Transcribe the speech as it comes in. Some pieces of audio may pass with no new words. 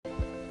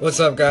What's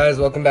up, guys?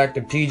 Welcome back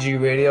to PG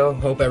Radio.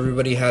 Hope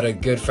everybody had a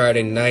good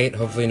Friday night.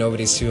 Hopefully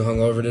nobody's too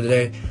hungover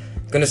today.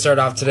 I'm gonna start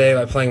off today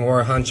by playing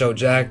more Huncho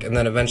Jack, and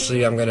then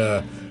eventually I'm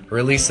gonna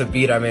release a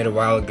beat I made a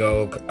while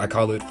ago. I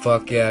call it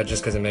Fuck Yeah,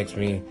 just because it makes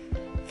me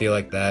feel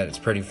like that. It's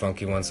a pretty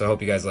funky one, so I hope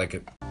you guys like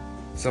it.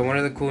 So one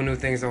of the cool new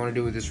things I want to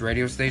do with this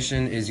radio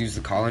station is use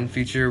the call-in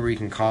feature where you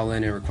can call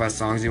in and request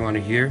songs you want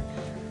to hear.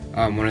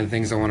 One of the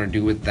things I want to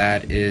do with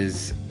that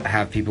is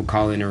have people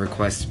call in and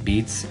request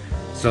beats.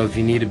 So if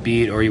you need a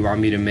beat or you want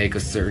me to make a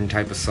certain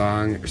type of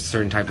song or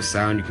certain type of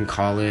sound, you can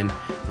call in,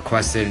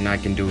 request it, and I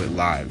can do it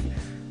live.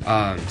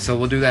 So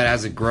we'll do that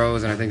as it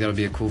grows, and I think that'll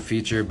be a cool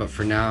feature. But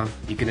for now,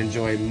 you can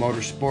enjoy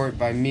Motorsport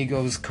by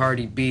Migos,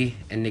 Cardi B,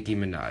 and Nicki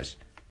Minaj.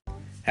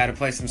 Had to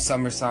play some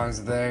summer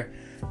songs there.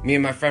 Me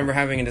and my friend were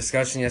having a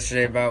discussion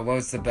yesterday about what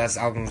was the best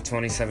album of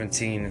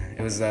 2017.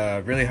 It was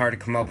really hard to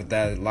come up with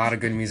that. A lot of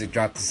good music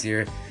dropped this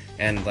year,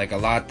 and like a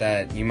lot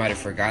that you might have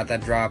forgot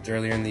that dropped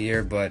earlier in the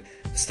year, but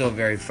still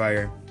very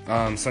fire.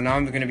 So now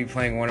I'm going to be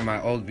playing one of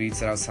my old beats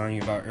that I was telling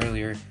you about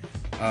earlier.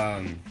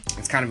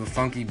 It's kind of a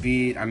funky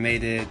beat. I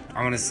made it,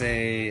 I want to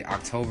say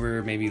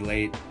October, maybe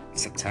late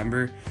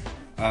September,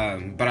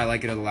 but I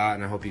like it a lot,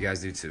 and I hope you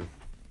guys do too.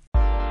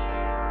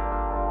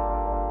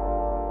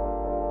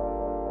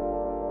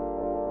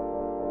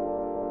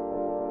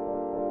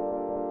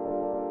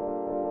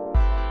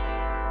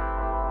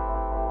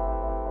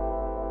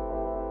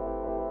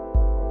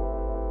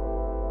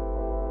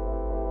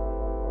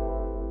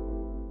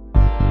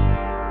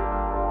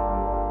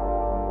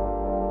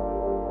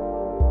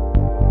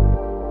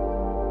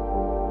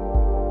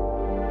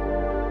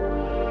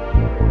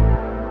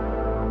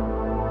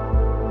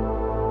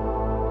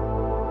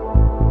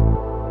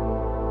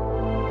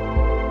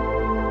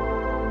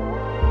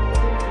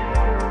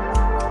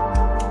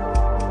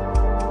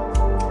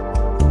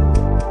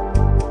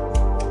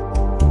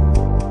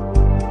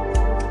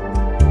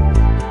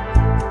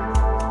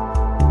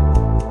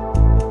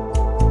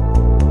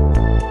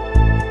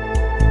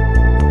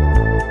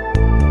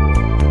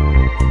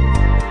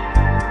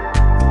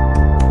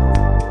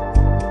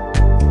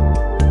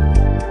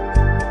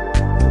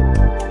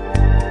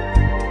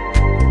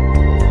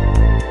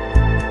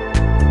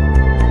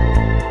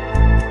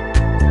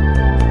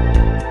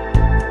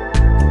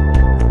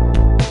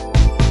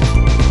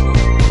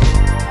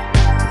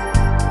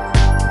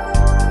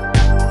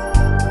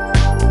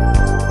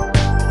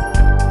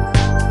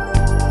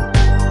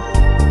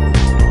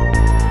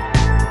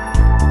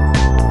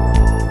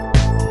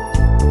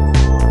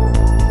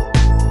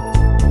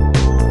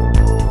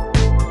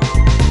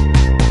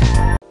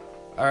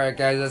 Alright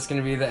guys, that's going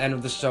to be the end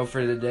of the show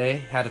for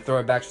today. Had to throw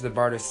it back to the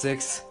Barter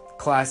 6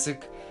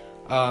 classic.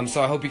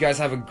 So I hope you guys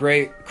have a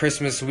great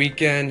Christmas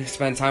weekend.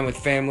 Spend time with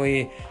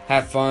family,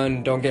 have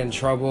fun, don't get in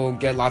trouble,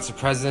 get lots of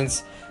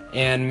presents.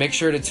 And make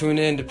sure to tune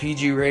in to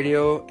PG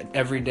Radio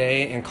every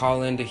day and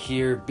call in to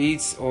hear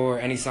beats or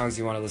any songs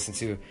you want to listen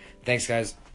to. Thanks guys.